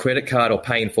them a credit card or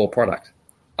paying for product.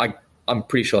 I'm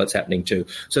pretty sure that's happening too.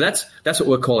 So that's what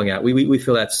we're calling out. We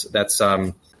feel that's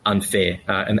unfair,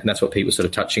 and that's what Pete was sort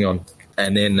of touching on.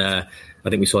 And then I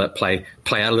think we saw that play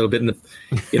out a little bit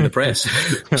in the press.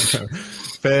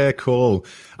 Fair call.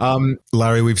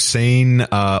 Larry, we've seen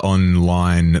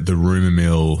online the rumour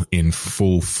mill in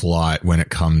full flight when it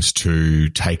comes to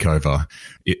takeover,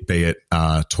 be it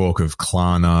talk of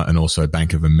Klarna and also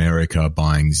Bank of America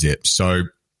buying Zip. So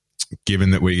given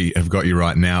that we have got you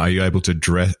right now, are you able to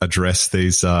address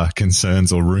these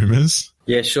concerns or rumours?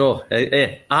 Yeah, sure.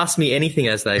 Ask me anything,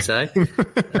 as they say.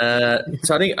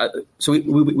 So I think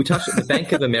we touched on the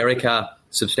Bank of America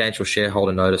substantial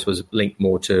shareholder notice was linked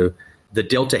more to the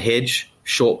Delta Hedge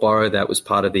short borrow that was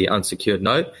part of the unsecured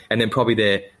note, and then probably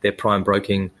their prime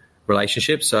broking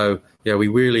relationship. So we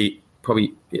really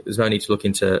probably there's no need to look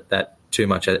into that too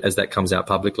much as that comes out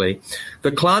publicly.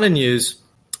 The Klarna news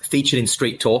featured in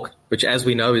Street Talk, which, as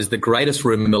we know, is the greatest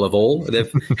rumor mill of all.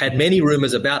 They've had many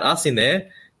rumors about us in there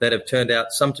that have turned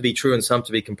out some to be true and some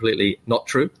to be completely not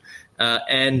true.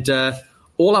 And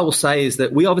all I will say is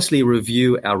that we obviously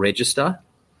review our register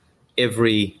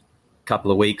every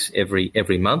couple of weeks,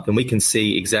 every month, and we can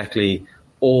see exactly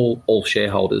all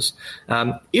shareholders.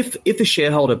 If a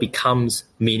shareholder becomes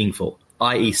meaningful,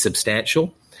 i.e.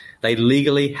 substantial, they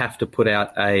legally have to put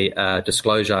out a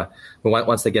disclosure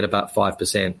once they get about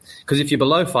 5%. Because if you're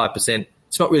below 5%,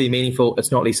 it's not really meaningful.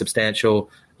 It's not really substantial.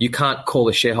 You can't call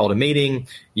a shareholder meeting.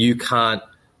 You can't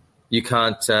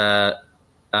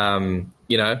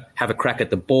have a crack at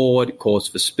the board, cause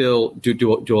for spill,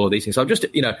 do all of these things. So I'm just,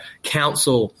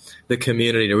 counsel the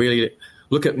community to really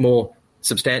look at more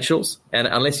substantials. And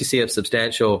unless you see a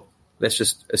substantial, let's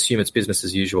just assume it's business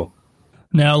as usual.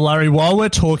 Now, Larry, while we're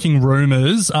talking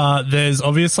rumours, there's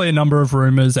obviously a number of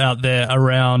rumours out there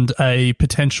around a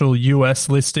potential US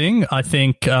listing. I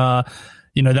think,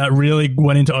 that really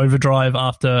went into overdrive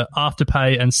after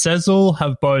Afterpay and Sezzle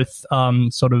have both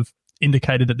sort of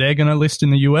indicated that they're going to list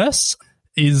in the US.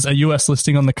 Is a US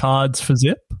listing on the cards for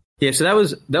Zip? Yeah, so that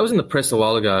was in the press a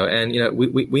while ago, and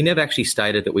we never actually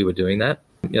stated that we were doing that.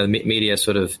 The media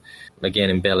sort of again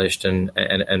embellished and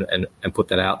put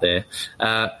that out there.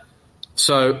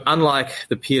 So unlike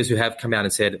the peers who have come out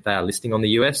and said they are listing on the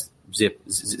US, Zip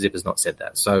has not said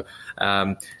that. So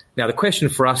now the question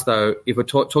for us, though, if we're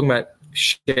talking about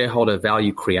shareholder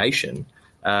value creation,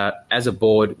 as a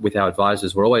board with our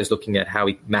advisors, we're always looking at how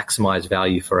we maximize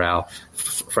value for our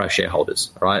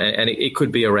shareholders, right? And it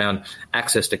could be around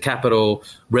access to capital,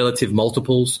 relative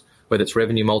multiples, whether it's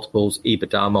revenue multiples,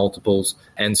 EBITDA multiples.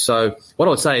 And so what I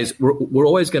would say is we're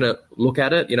always going to look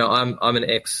at it. I'm an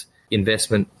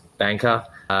ex-investment banker.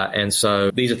 And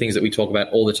so these are things that we talk about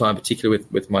all the time, particularly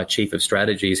with my chief of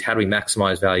strategy, is how do we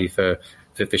maximize value for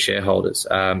shareholders?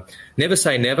 Never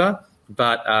say never.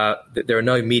 But there are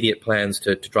no immediate plans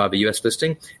to drive a US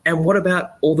listing. And what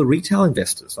about all the retail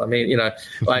investors? I mean,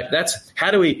 that's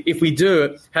if we do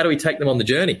it, how do we take them on the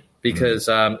journey? Because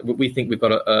we think we've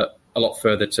got a lot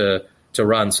further to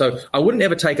run. So I wouldn't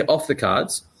ever take it off the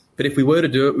cards. But if we were to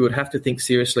do it, we would have to think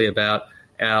seriously about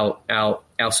our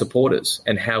supporters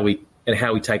and how we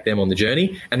take them on the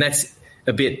journey. And that's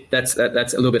a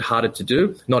little bit harder to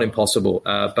do, not impossible.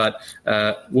 But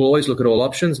we'll always look at all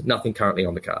options. Nothing currently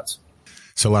on the cards.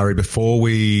 So, Larry, before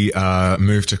we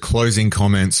move to closing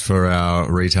comments for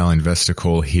our retail investor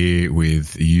call here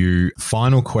with you,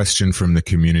 final question from the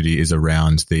community is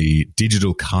around the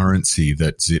digital currency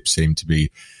that Zip seemed to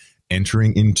be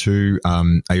entering into.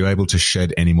 Are you able to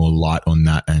shed any more light on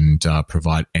that and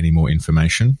provide any more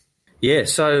information? Yeah,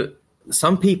 so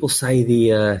some people say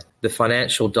the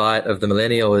financial diet of the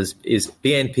millennial is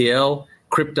BNPL,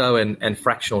 crypto and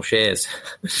fractional shares.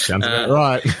 Sounds about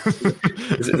right.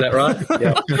 Is that right?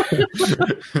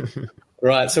 Yeah.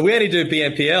 Right. So we only do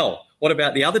BNPL. What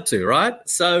about the other two, right?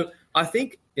 So I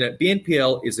think,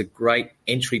 BNPL is a great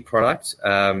entry product.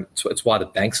 It's why the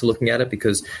banks are looking at it,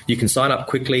 because you can sign up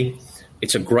quickly.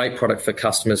 It's a great product for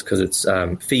customers because it's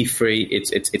fee-free,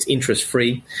 it's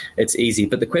interest-free, it's easy.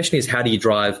 But the question is, how do you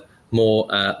drive more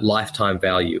lifetime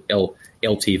value,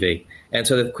 LTV? And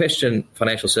so the question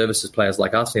financial services players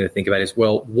like us need to think about is,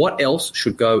 well, what else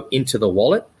should go into the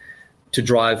wallet to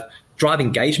drive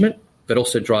engagement, but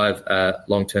also drive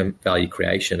long-term value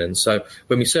creation? And so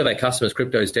when we survey customers,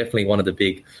 crypto is definitely one of the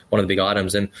big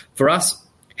items. And for us,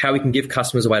 how we can give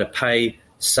customers a way to pay,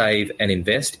 save, and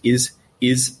invest is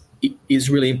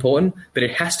really important, but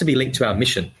it has to be linked to our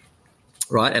mission,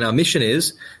 right? And our mission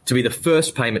is to be the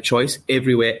first payment choice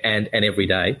everywhere and every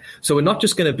day. So we're not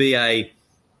just going to be a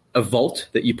vault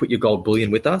that you put your gold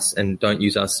bullion with us and don't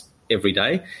use us every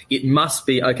day. It must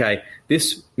be, okay,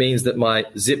 this means that my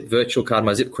Zip virtual card,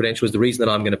 my Zip credential is the reason that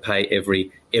I'm going to pay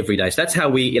every day. So that's how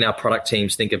we in our product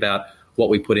teams think about what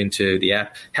we put into the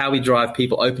app, how we drive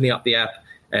people opening up the app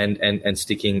and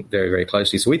sticking very, very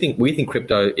closely. So we think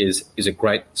crypto is a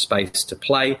great space to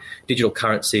play. Digital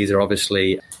currencies are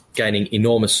obviously gaining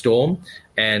enormous storm,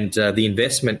 and the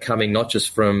investment coming not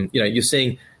just from, you're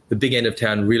seeing the big end of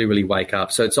town really, really wake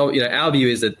up. So it's all, our view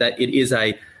is that it is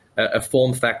a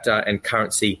form factor and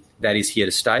currency that is here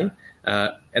to stay.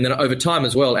 And then over time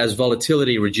as well, as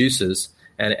volatility reduces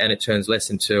and it turns less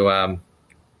into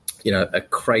a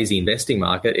crazy investing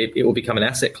market, it will become an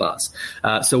asset class.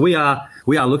 So we are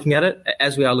looking at it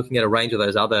as we are looking at a range of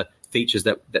those other features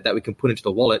that we can put into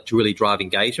the wallet to really drive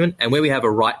engagement, and where we have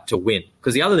a right to win.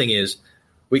 Because the other thing is,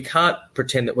 we can't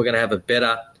pretend that we're going to have a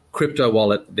better crypto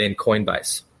wallet than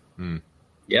Coinbase.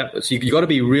 Yeah, so you've got to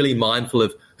be really mindful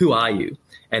of who are you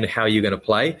and how you're going to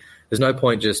play. There's no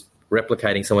point just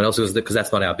replicating someone else's, because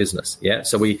that's not our business. Yeah,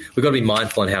 so we've got to be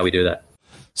mindful on how we do that.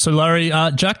 So Larry,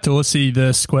 Jack Dorsey,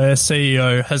 the Square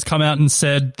CEO, has come out and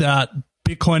said that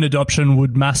Bitcoin adoption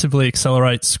would massively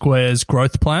accelerate Square's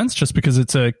growth plans, just because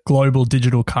it's a global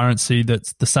digital currency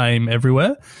that's the same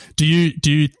everywhere. Do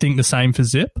you think the same for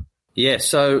Zip? Yeah,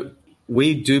 so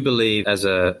we do believe as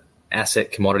a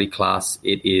asset commodity class,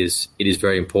 it is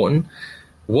very important.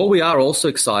 What we are also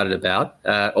excited about,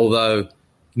 although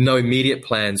no immediate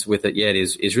plans with it yet,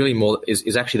 is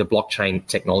actually the blockchain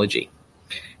technology.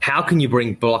 How can you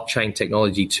bring blockchain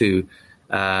technology to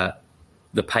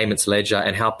the payments ledger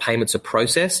and how payments are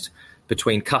processed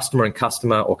between customer and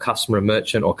customer, or customer and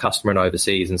merchant, or customer and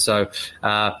overseas? And so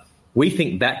we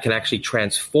think that can actually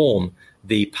transform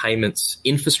the payments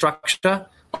infrastructure,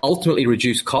 ultimately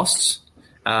reduce costs,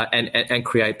 and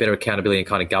create better accountability and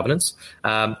kind of governance.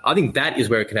 I think that is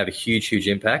where it can have a huge, huge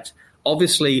impact.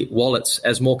 Obviously, wallets,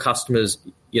 as more customers,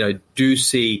 do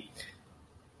see.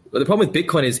 Well, the problem with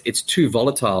Bitcoin is it's too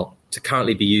volatile to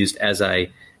currently be used as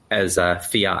a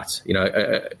fiat.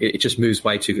 It just moves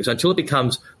way too. So until it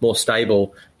becomes more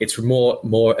stable, it's more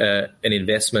an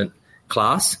investment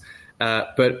class.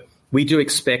 But we do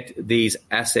expect these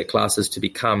asset classes to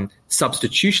become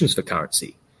substitutions for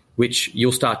currency, which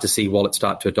you'll start to see wallets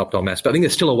start to adopt en masse. But I think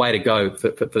there's still a way to go for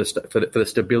the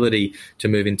stability to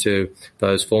move into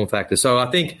those form factors. So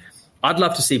I think I'd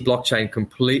love to see blockchain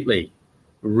completely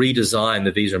redesign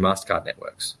the Visa and MasterCard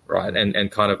networks, right?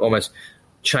 And kind of almost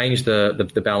change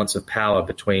the balance of power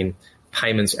between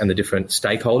payments and the different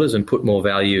stakeholders, and put more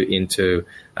value into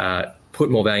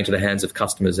the hands of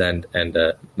customers and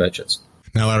merchants.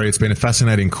 Now, Larry, it's been a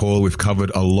fascinating call. We've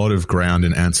covered a lot of ground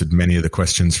and answered many of the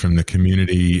questions from the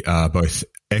community, both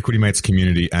Equity Mates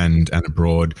community and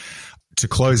abroad. To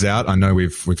close out, I know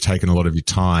we've taken a lot of your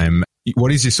time.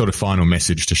 What is your sort of final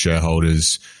message to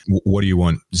shareholders? What do you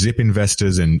want Zip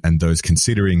investors and those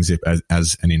considering Zip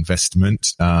as an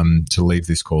investment to leave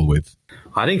this call with?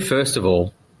 I think, first of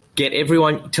all, get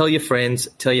everyone, tell your friends,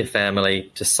 tell your family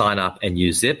to sign up and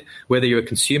use Zip, whether you're a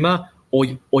consumer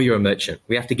or you're a merchant.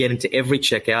 We have to get into every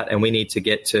checkout, and we need to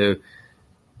get to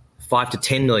 5 to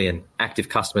 10 million active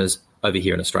customers over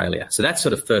here in Australia. So that's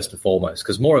sort of first and foremost,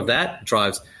 because more of that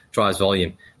drives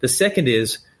volume. The second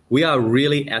is we are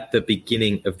really at the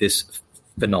beginning of this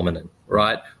phenomenon,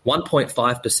 right?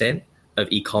 1.5% of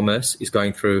e-commerce is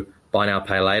going through buy now,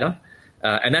 pay later.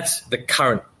 And that's the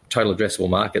current total addressable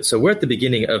market. So we're at the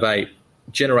beginning of a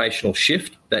generational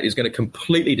shift that is going to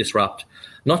completely disrupt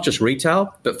not just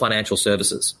retail, but financial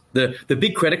services. The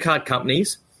big credit card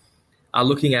companies are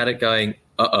looking at it going,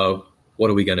 uh-oh, what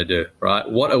are we going to do, right?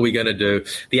 What are we going to do?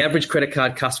 The average credit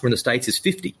card customer in the States is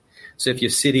 50. So if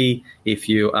you're Citi, if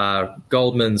you are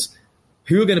Goldman's,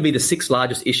 who are going to be the 6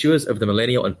 largest issuers of the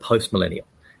millennial and post-millennial?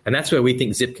 And that's where we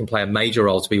think Zip can play a major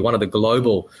role to be one of the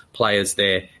global players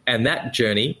there. And that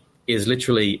journey is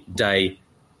literally day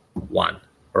one,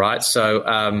 right?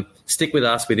 So stick with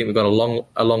us. We think we've got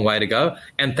a long way to go.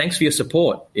 And thanks for your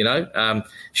support.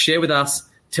 Share with us.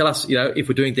 Tell us, if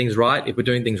we're doing things right, if we're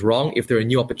doing things wrong, if there are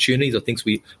new opportunities or things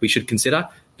we should consider,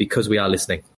 because we are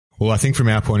listening. Well, I think from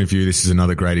our point of view, this is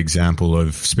another great example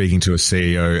of speaking to a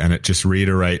CEO, and it just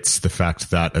reiterates the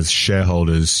fact that as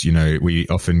shareholders, we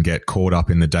often get caught up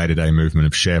in the day-to-day movement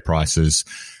of share prices,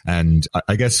 and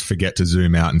I guess forget to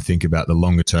zoom out and think about the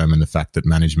longer term, and the fact that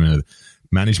management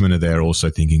are there also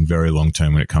thinking very long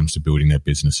term when it comes to building their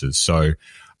businesses. So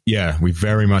yeah, we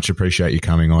very much appreciate you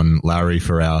coming on, Larry,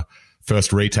 for our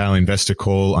first retail investor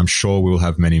call. I'm sure we'll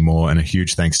have many more, and a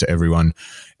huge thanks to everyone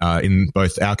in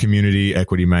both our community,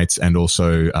 Equity Mates, and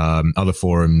also other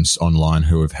forums online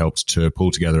who have helped to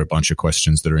pull together a bunch of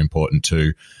questions that are important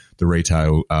to the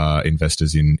retail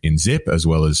investors in Zip, as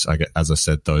well as I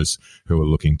said, those who are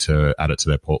looking to add it to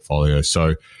their portfolio.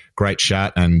 So great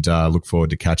chat, and look forward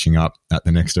to catching up at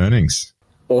the next earnings.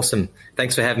 Awesome.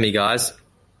 Thanks for having me, guys.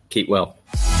 Keep well.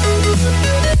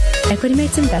 Equity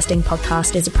Mates Investing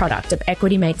Podcast is a product of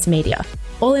Equity Mates Media.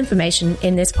 All information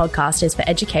in this podcast is for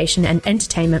education and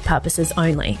entertainment purposes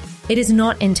only. It is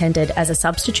not intended as a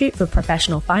substitute for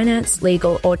professional finance,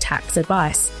 legal, or tax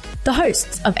advice. The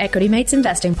hosts of Equity Mates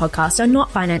Investing Podcast are not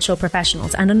financial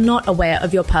professionals and are not aware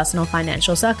of your personal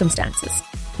financial circumstances.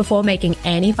 Before making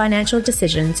any financial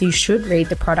decisions, you should read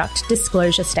the product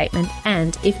disclosure statement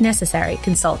and, if necessary,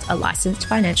 consult a licensed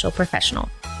financial professional.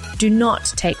 Do not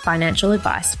take financial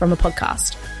advice from a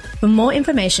podcast. For more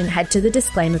information, head to the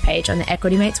disclaimer page on the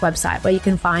Equity Mates website, where you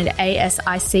can find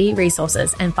ASIC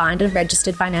resources and find a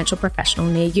registered financial professional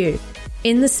near you.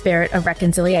 In the spirit of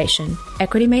reconciliation,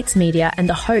 Equity Mates Media and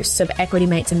the hosts of Equity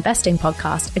Mates Investing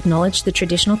Podcast acknowledge the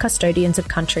traditional custodians of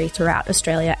country throughout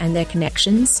Australia and their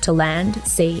connections to land,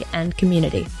 sea, and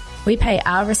community. We pay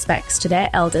our respects to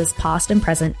their elders past and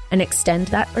present, and extend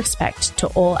that respect to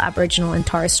all Aboriginal and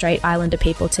Torres Strait Islander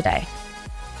people today.